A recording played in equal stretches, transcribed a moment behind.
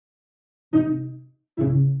From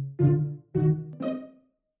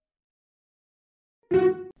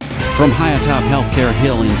high atop Healthcare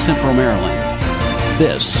Hill in Central Maryland,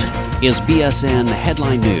 this is BSN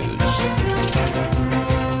Headline News.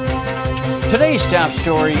 Today's top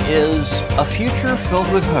story is A Future Filled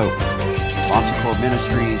with Hope. Bon Secours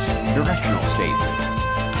Ministries Directional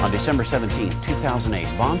Statement. On December 17,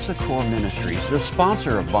 2008, Bon Secours Ministries, the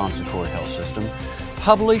sponsor of Bon Secours Health System,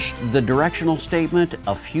 published the Directional Statement,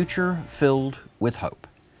 A Future Filled with Hope.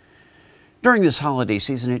 During this holiday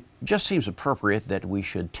season, it just seems appropriate that we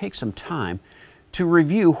should take some time to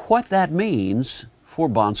review what that means for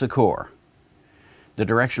Bon Secours. The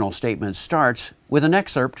Directional Statement starts with an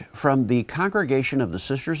excerpt from the Congregation of the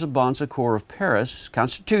Sisters of Bon Secours of Paris,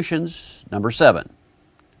 Constitutions, number 7.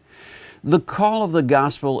 The call of the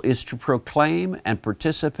gospel is to proclaim and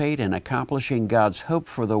participate in accomplishing God's hope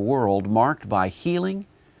for the world, marked by healing,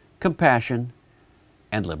 compassion,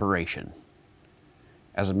 and liberation.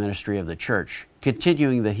 As a ministry of the Church,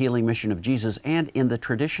 continuing the healing mission of Jesus and in the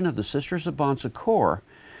tradition of the Sisters of Bon Secours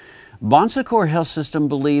Health System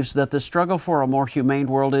believes that the struggle for a more humane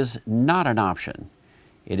world is not an option.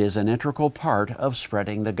 It is an integral part of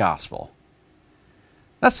spreading the gospel.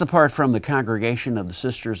 That's the part from the Congregation of the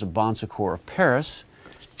Sisters of Bon Secours of Paris,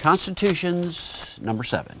 Constitutions, number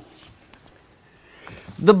 7.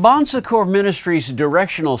 The Bon Secours Ministries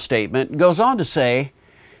Directional Statement goes on to say,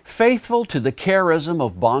 faithful to the charism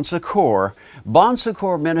of Bon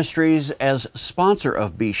Secours Ministries, as sponsor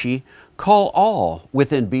of BSN, call all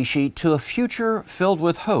within BSN to a future filled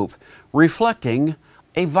with hope, reflecting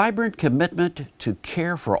a vibrant commitment to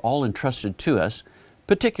care for all entrusted to us,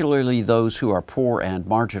 particularly those who are poor and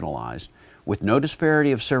marginalized, with no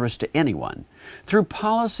disparity of service to anyone, through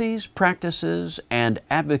policies, practices, and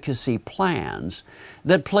advocacy plans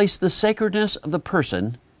that place the sacredness of the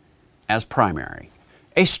person as primary.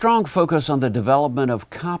 A strong focus on the development of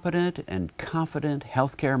competent and confident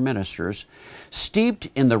healthcare ministers steeped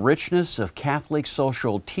in the richness of Catholic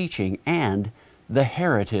social teaching and the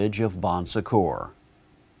heritage of Bon Secours.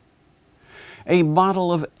 A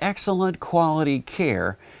model of excellent quality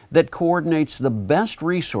care that coordinates the best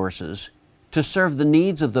resources to serve the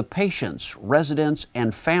needs of the patients, residents,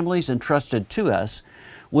 and families entrusted to us,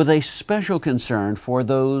 with a special concern for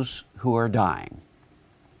those who are dying.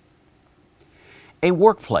 A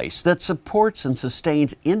workplace that supports and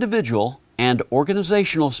sustains individual and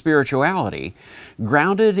organizational spirituality,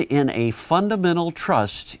 grounded in a fundamental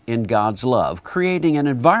trust in God's love, creating an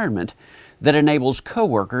environment that enables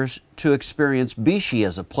coworkers to experience BSN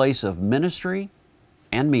as a place of ministry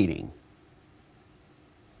and meeting.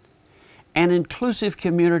 An inclusive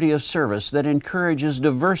community of service that encourages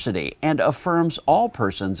diversity and affirms all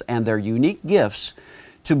persons and their unique gifts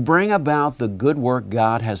to bring about the good work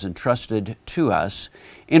God has entrusted to us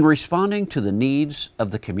in responding to the needs of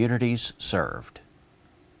the communities served.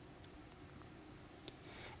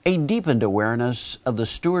 A deepened awareness of the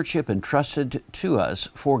stewardship entrusted to us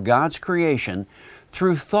for God's creation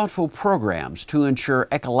through thoughtful programs to ensure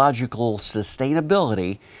ecological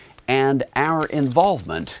sustainability and our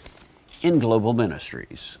involvement in global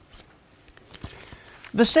ministries.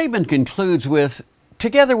 The statement concludes with,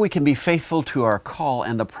 together we can be faithful to our call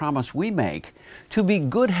and the promise we make to be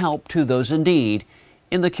good help to those in need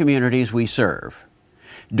in the communities we serve.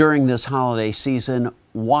 During this holiday season,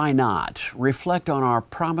 why not reflect on our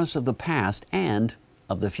promise of the past and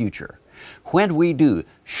of the future? When we do,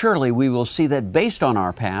 surely we will see that based on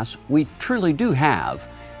our past, we truly do have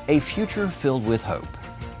a future filled with hope.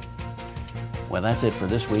 Well, that's it for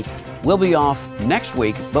this week. We'll be off next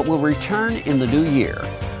week, but we'll return in the new year.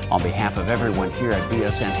 On behalf of everyone here at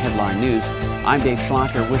BSN Headline News, I'm Dave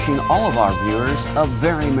Schlachter, wishing all of our viewers a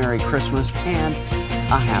very Merry Christmas and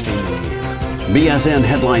a Happy New Year. BSN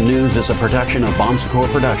Headline News is a production of Bon Secours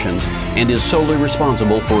Productions and is solely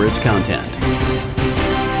responsible for its content.